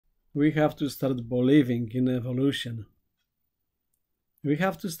We have to start believing in evolution. We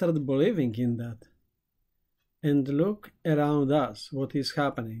have to start believing in that. And look around us what is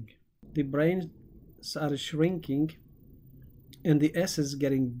happening. The brains are shrinking and the S is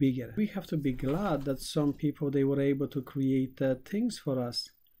getting bigger. We have to be glad that some people, they were able to create things for us,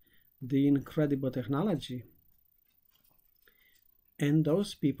 the incredible technology. And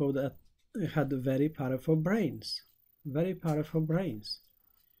those people that had very powerful brains, very powerful brains.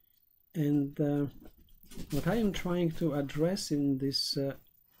 And what I am trying to address in this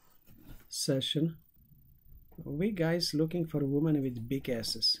session, we guys looking for women with big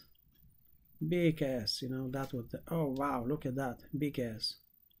asses. Big ass, you know, that would, oh wow, look at that, big ass.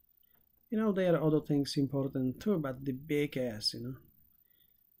 You know, there are other things important too, but the big ass, you know,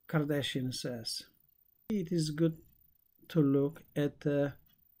 Kardashian's ass. It is good to look at the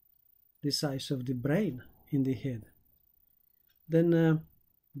size of the brain in the head. Then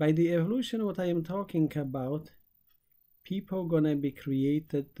by the evolution, what I am talking about, people gonna be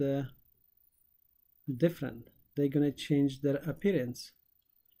created different. They're gonna change their appearance.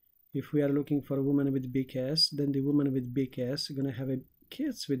 If we are looking for a woman with big ass, then the woman with big ass is gonna have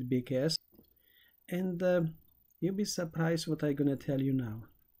kids with big ass. And you'll be surprised what I'm gonna tell you now.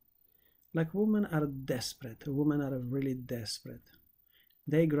 Like, women are desperate. Women are really desperate.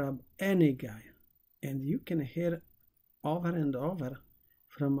 They grab any guy, and you can hear over and over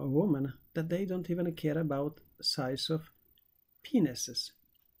from a woman that they don't even care about size of penises.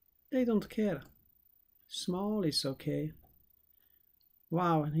 They don't care. Small is okay.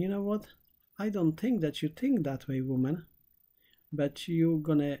 Wow, you know what? I don't think that you think that way, woman. But you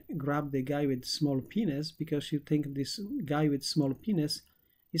gonna grab the guy with small penis because you think this guy with small penis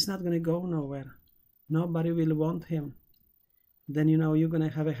is not gonna go nowhere. Nobody will want him. Then you know you're gonna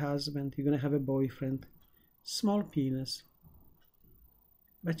have a husband, you're gonna have a boyfriend. Small penis.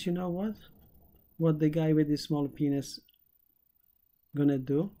 But you know what? What the guy with the small penis gonna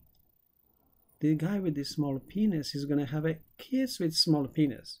do? The guy with the small penis is gonna have kids with small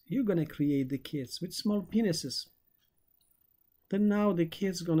penis. You're gonna create the kids with small penises. Then now the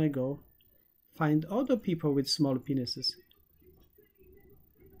kids gonna go find other people with small penises.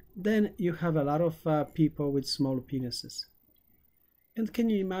 Then you have a lot of people with small penises. And can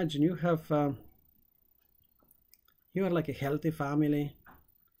you imagine, you have you are like a healthy family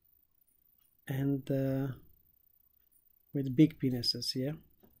and with big penises, yeah?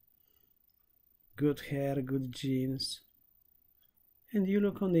 Good hair, good genes. And you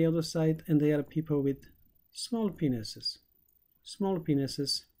look on the other side and there are people with small penises. Small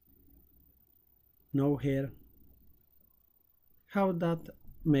penises, no hair. How that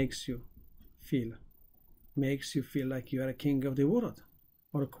makes you feel? Makes you feel like you are a king of the world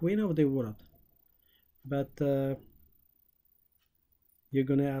or queen of the world. But you're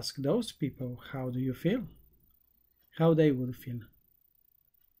gonna ask those people, how do you feel? How they would feel?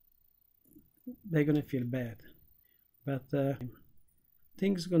 They're gonna feel bad. But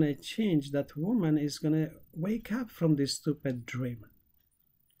things gonna change. That woman is gonna wake up from this stupid dream.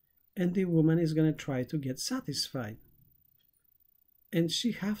 And the woman is gonna try to get satisfied. And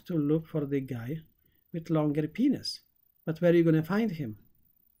she have to look for the guy with longer penis. But where are you gonna find him?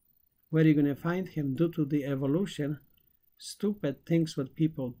 Where are you gonna find him? Due to the evolution, stupid things what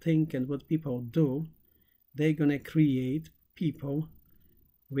people think and what people do, they're gonna create people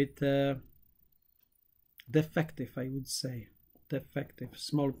with defective, I would say, defective,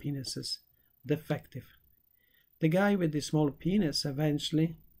 small penises, defective. The guy with the small penis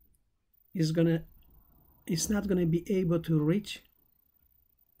eventually is not gonna be able to reach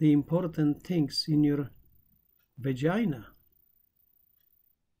the important things in your vagina,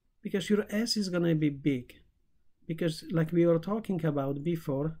 because your ass is gonna be big. Because like we were talking about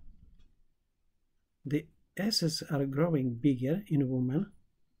before, the asses are growing bigger in women,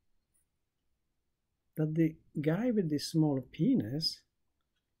 that the guy with the small penis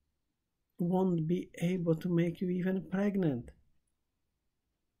won't be able to make you even pregnant.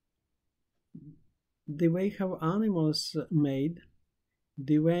 The way how animals made,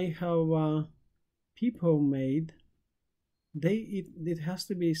 the way how people made, it has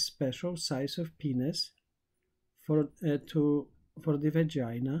to be special size of penis for the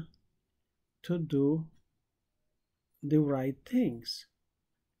vagina to do the right things.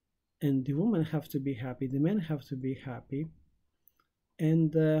 And the women have to be happy, the men have to be happy,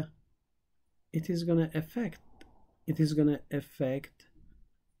 and it is gonna affect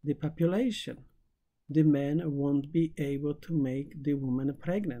the population. The man won't be able to make the woman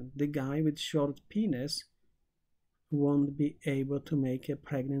pregnant. The guy with short penis won't be able to make a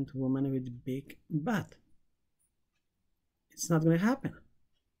pregnant woman with big butt. It's not gonna happen.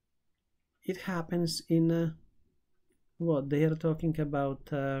 it happens in what they are talking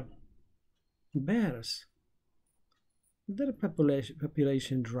about, bears. Their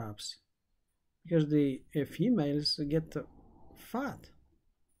population drops because the females get fat,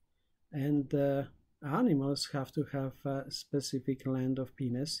 and animals have to have a specific length of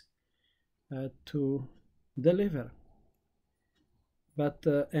penis to deliver. But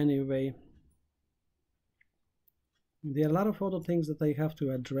anyway, there are a lot of other things that I have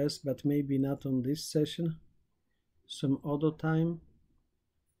to address, but maybe not on this session. Some other time.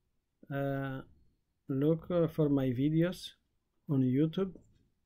 Look for my videos on YouTube